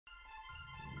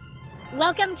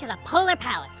Welcome to the Polar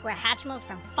Palace, where Hatchimals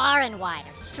from far and wide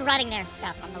are strutting their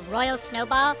stuff on the Royal Snow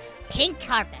Ball pink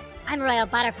carpet. I'm Royal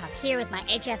Butterpup, here with my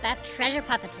HFF treasure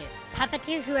Puffatoo.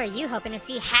 Puffatoo, who are you hoping to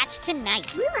see hatch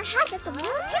tonight? Rumor has it the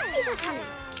Royal Pixies are coming.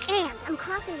 And I'm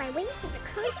crossing my wings so the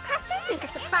Cozy Crusters make a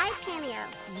surprise cameo.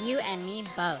 You and me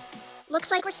both. Looks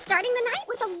like we're starting the night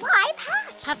with a live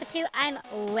hatch. Puffatoo, I'm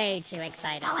way too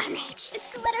excited. OMH,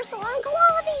 it's Glitter Salon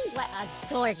Glowaby. What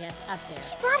a gorgeous updo.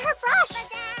 She brought her brush.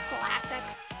 Classic.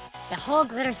 The whole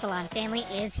Glitter Salon family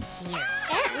is here.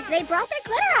 And they brought their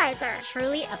glitterizer.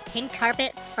 Truly a pink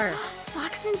carpet first.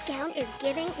 Foxfin's gown is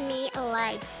giving me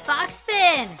life.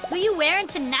 Foxfin, who you wearing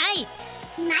tonight?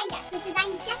 My guess was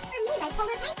designed just for me by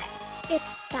Polar Piper.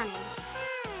 It's stunning.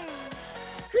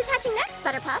 Who's hatching next,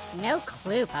 Butterpup? No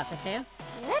clue, Puffatoo.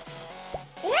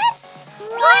 It's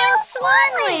Royal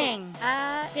Swanling!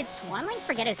 Did Swanling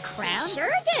forget his crown?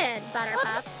 Sure did,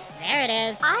 Butterpup. Oops, there it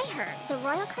is. I heard the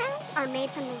royal crowns are made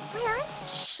from the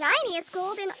rarest, shiniest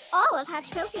gold in all of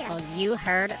Hatchtopia. Well, you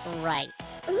heard right.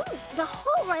 Ooh, the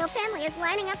whole royal family is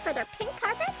lining up for their pink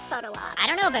carpet photo op. I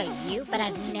don't know about you, but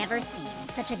I've never seen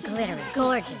such a glittery,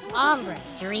 gorgeous, ombre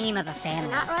dream of a You're family.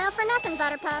 not royal for nothing,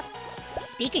 Butterpup.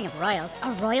 Speaking of royals,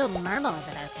 a royal mermal is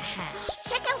about to hatch.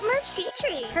 Check out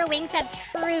Merchitri. Her wings have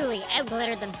truly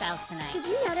outglittered themselves tonight. Did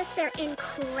you notice their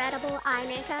incredible eye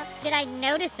makeup? Did I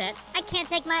notice it? I can't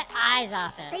take my eyes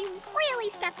off They it. really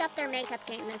stepped up their makeup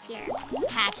game this year.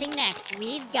 Hatching next,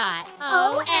 we've got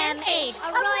OMH,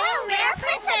 a royal rare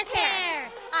princess hair.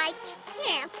 I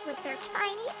can't with their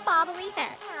tiny, bobbly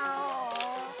heads.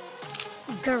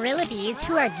 Gorilla Bees,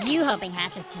 who are you hoping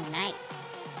hatches tonight?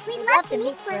 We'd love to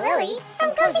meet Squirrely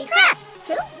from Cozy Crust.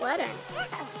 Who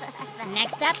wouldn't?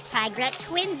 Next up, Tigret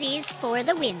Twinsies for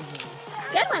the Winsies.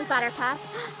 Good one, Butterpup.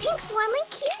 Pink Swanling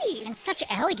cuties. And such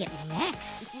elegant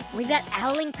necks. We've got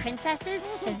Owling Princesses,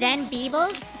 then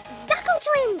Beebles. Duckle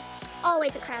twins.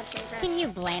 Always a crowd favorite. Can you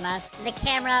blame us? The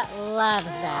camera loves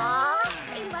them. Aw,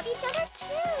 they love each other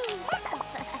too.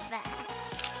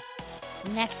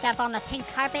 Next up on the pink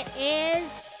carpet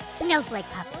is Snowflake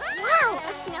Puppet. Wow,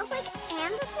 a snowflake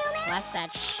and a snowman? Plus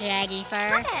that shaggy fur.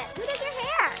 Puppet, who does your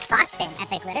hair? Foxfin at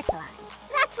the Glitter Salon.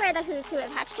 That's where the who's who of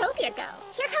Hatchtopia go.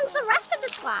 Here comes the rest of the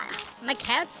squad.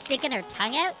 Macao's sticking her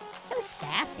tongue out. So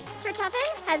sassy.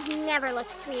 Turtuffin has never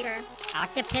looked sweeter.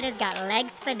 Octopit has got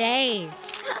legs for days.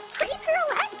 Pretty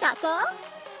pirouette, Duckle.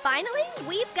 Finally,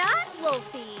 we've got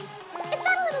Wolfie. Is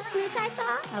that a little smooch I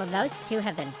saw? Oh, those two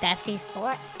have been besties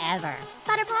forever.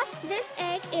 Butterpup, this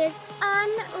egg is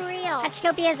unreal.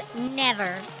 Hatchtopia's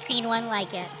never seen one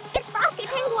like it. It's Frosty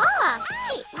Penguala.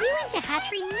 Hey, we went to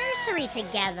Hatchery Nursery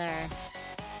together.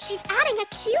 She's adding a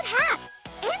cute hat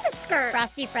and a skirt.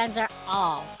 Frosty friends are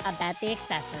all about the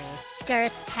accessories.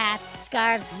 Skirts, hats,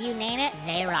 scarves, you name it,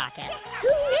 they rock it. Who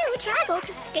knew Tribal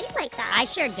could skate like that? I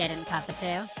sure didn't,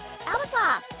 Puffatoo.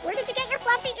 Albasoff, where did you get your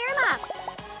fluffy earmuffs?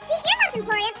 The Earmuff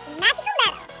Emporium's Magical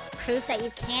Meadow. Proof that you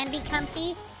can be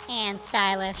comfy and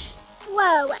stylish.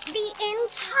 Whoa, the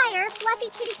entire Fluffy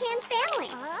Kitty Can family.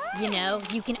 You know,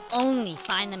 you can only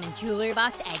find them in jewelry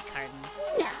box egg cartons.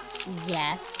 No,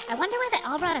 Yes. I wonder why they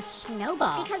all brought a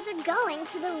snowball. because they're going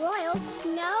to the Royal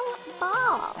Snow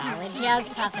Ball. Solid joke,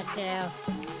 Puffatoo.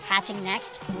 Hatching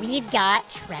next, we've got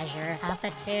Treasure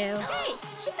Puffatoo. Hey,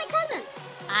 she's my cousin.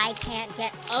 I can't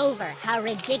get over how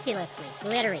ridiculously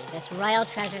glittery this Royal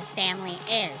Treasures family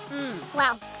is.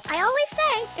 Well, I always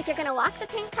say, if you're gonna walk the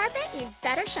pink carpet, you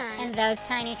better shine. And those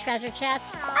tiny treasure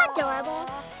chests? Adorable.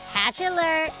 Hatch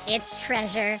alert, it's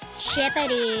Treasure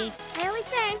Chippity. I always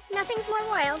say, nothing's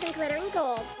more royal than glittering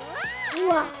gold.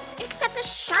 Whoa, except a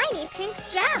shiny pink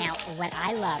gem. Now, what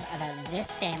I love about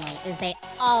this family is they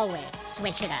always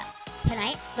switch it up.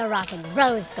 Tonight, they're rocking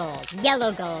rose gold,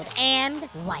 yellow gold, and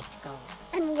white gold.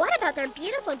 And what about their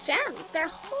beautiful gems? Their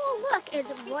whole look is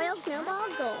Royal Snowball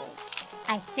gold.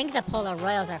 I think the Polar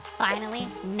Royals are finally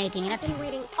making an I've been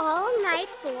appearance. waiting all night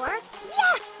for,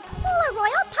 yes, Polar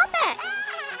Royal Puppet.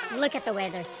 Look at the way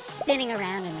they're spinning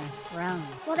around in their throne.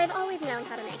 Well, they've always known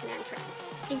how to make an entrance.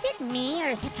 Is it me, or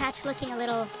is Patch looking a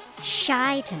little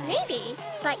shy tonight? Maybe,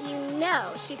 but you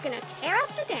know she's gonna tear up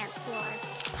the dance floor.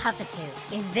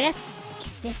 Puffatoo, is this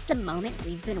the moment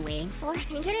we've been waiting for? I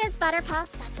think it is, Butterpup.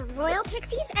 That's a Royal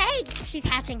Pixie's egg. She's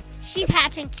hatching. She's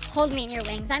hatching. Hold me in your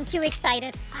wings. I'm too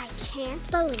excited. I can't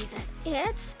believe it.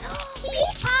 It's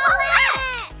Peach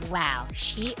Paulette! Wow,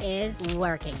 she is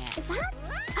working it. Is that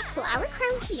a flower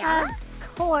crown tiara?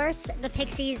 Of course, the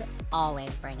Pixies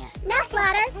always bring it. Now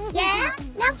flutter, yeah.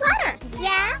 Now flutter,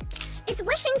 yeah. It's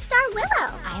Wishing Star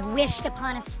Willow. I wished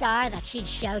upon a star that she'd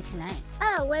show tonight.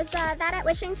 Oh, was that at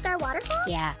Wishing Star Waterfall?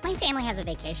 Yeah, my family has a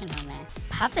vacation home there.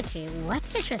 Puffatoo, what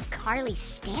citrus Carly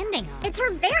standing on? It's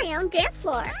her very own dance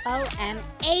floor.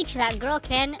 OMH, that girl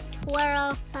can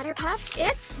twirl. Butterpuff,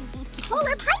 it's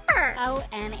Polar Piper.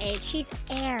 OMH, she's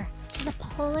heir to the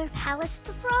Polar Palace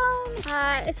throne.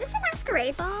 Is this a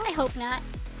masquerade ball? I hope not.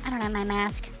 I don't have my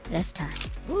mask this time.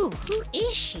 Ooh, who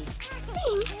is she? I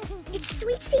think it's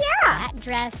Sweet Sierra. That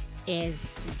dress is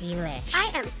delish. I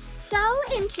am so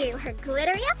into her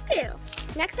glittery updo.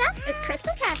 Next up, it's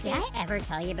Crystal Cassie. Did I ever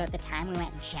tell you about the time we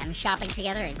went gem shopping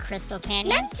together in Crystal Canyon?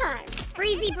 Many times.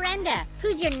 Breezy Brenda,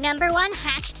 who's your #1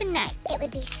 hatch tonight? It would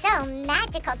be so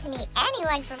magical to meet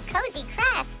anyone from Cozy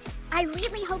Crest. I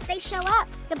really hope they show up.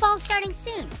 The ball's starting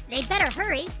soon. They better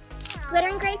hurry.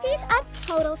 Glittering Gracie's a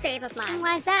total fave of And mine.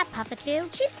 why's that,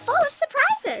 Puffatoo? She's full of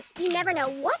surprises. You never know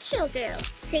what she'll do.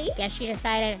 See? Guess she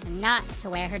decided not to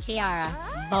wear her tiara.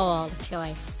 Bold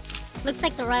choice. Looks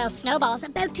like the Royal Snow Ball's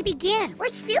about to begin. We're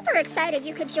super excited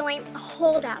you could join.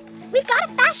 Hold up. We've got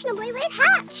a fashionably late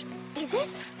hatch. Is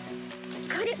it?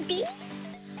 Could it be?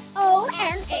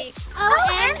 OMH.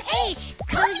 OMH!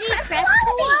 Cozy Crest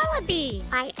Koalabi!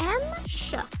 I am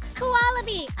shook.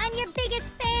 Koalabi, I'm your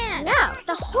biggest fan! No,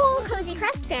 the whole Cozy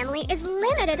Crest family is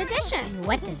limited edition.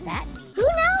 What does that mean? Who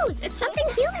knows? It's something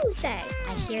humans say.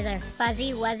 I hear their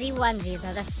fuzzy wuzzy onesies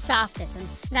are the softest and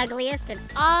snuggliest in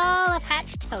all of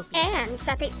Hatchtopia. And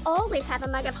that they always have a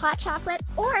mug of hot chocolate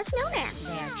or a snowman.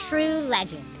 They're true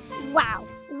legends. Wow,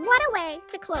 what a way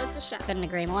to close the show. Couldn't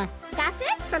agree more. That's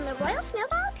it from the Royal Snow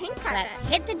Ball pink carpet. Let's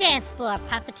hit the dance floor,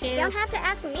 Puffatoo. Don't have to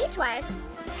ask me twice.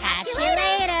 Catch you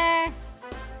later!